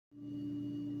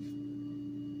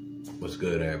What's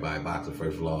good, everybody? Boxing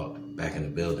First Vlog back in the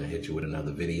building. Hit you with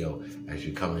another video. As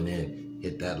you're coming in,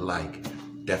 hit that like.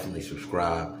 Definitely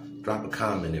subscribe. Drop a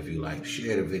comment if you like.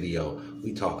 Share the video.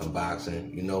 We talking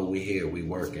boxing. You know we here. We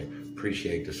working.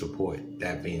 Appreciate the support.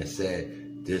 That being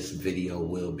said, this video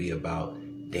will be about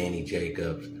Danny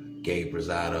Jacobs, Gabe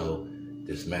Rosado.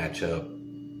 This matchup,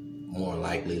 more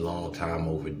likely long time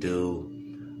overdue.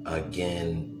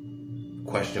 Again,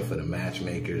 question for the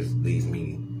matchmakers leaves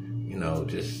me,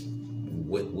 just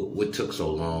what took so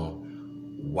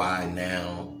long? Why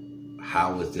now?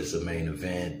 How is this a main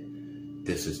event?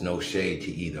 This is no shade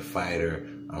to either fighter.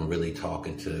 I'm really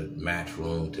talking to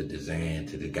Matchroom, to DAZN,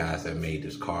 to the guys that made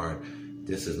this card.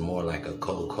 This is more like a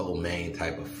co-main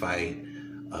type of fight.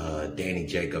 Danny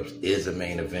Jacobs is a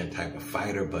main event type of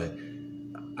fighter, but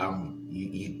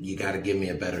you got to give me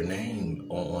a better name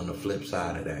on the flip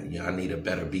side of that. I need a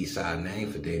better B-side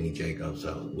name for Danny Jacobs.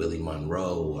 Willie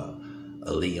Monroe,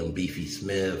 Liam Beefy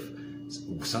Smith,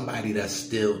 somebody that's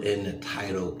still in the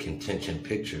title contention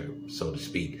picture, so to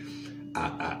speak.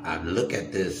 I look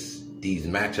at these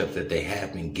matchups that they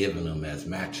have been giving them as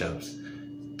matchups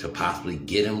to possibly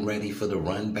get him ready for the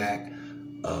run back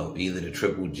of either the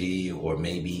Triple G or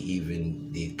maybe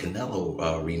even the Canelo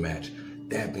rematch.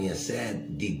 That being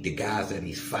said, the guys that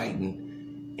he's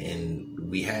fighting, and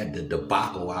we had the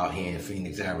debacle out here in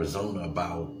Phoenix, Arizona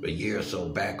about a year or so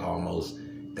back almost.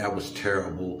 That was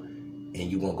terrible. And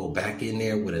you want to go back in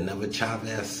there with another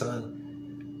Chavez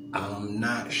son? I'm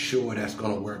not sure that's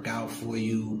going to work out for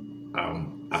you.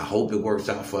 I hope it works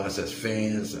out for us as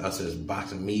fans, us as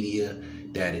boxing media,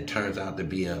 that it turns out to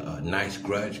be a nice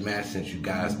grudge match, since you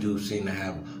guys do seem to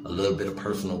have a little bit of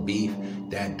personal beef.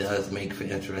 That does make for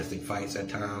interesting fights at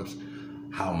times.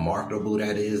 How marketable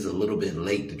that is, a little bit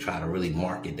late to try to really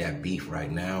market that beef right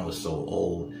now. It's so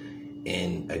old.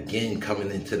 And again, coming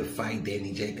into the fight,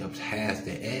 Danny Jacobs has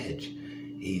the edge.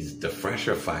 He's the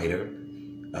fresher fighter.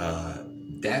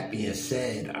 That being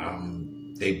said,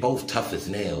 they both tough as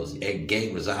nails.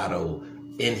 Gabe Rosado,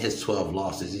 in his 12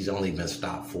 losses, he's only been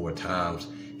stopped 4 times.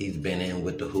 He's been in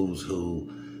with the who's who.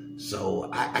 So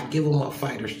I give him a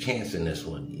fighter's chance in this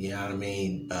one. You know what I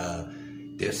mean?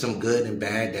 There's some good and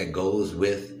bad that goes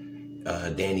with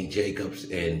Danny Jacobs,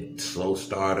 and slow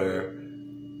starter,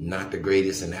 not the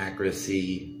greatest in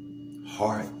accuracy.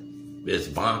 Heart is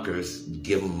bonkers.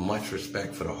 Give him much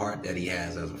respect for the heart that he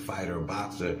has as a fighter, a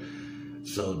boxer.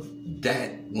 So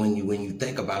that, when you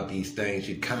think about these things,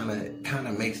 you kind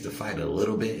of makes the fight a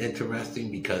little bit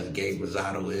interesting, because Gabe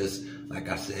Rosado is, like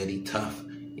I said, he tough.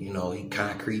 He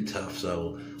concrete tough.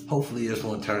 So hopefully this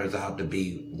one turns out to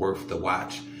be worth the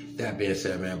watch. That being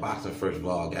said, man, Boxing First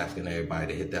Vlog asking everybody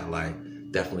to hit that like,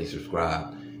 definitely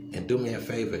subscribe, and do me a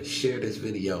favor, share this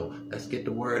video. Let's get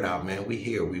the word out, man. We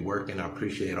here, we working. I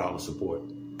appreciate all the support.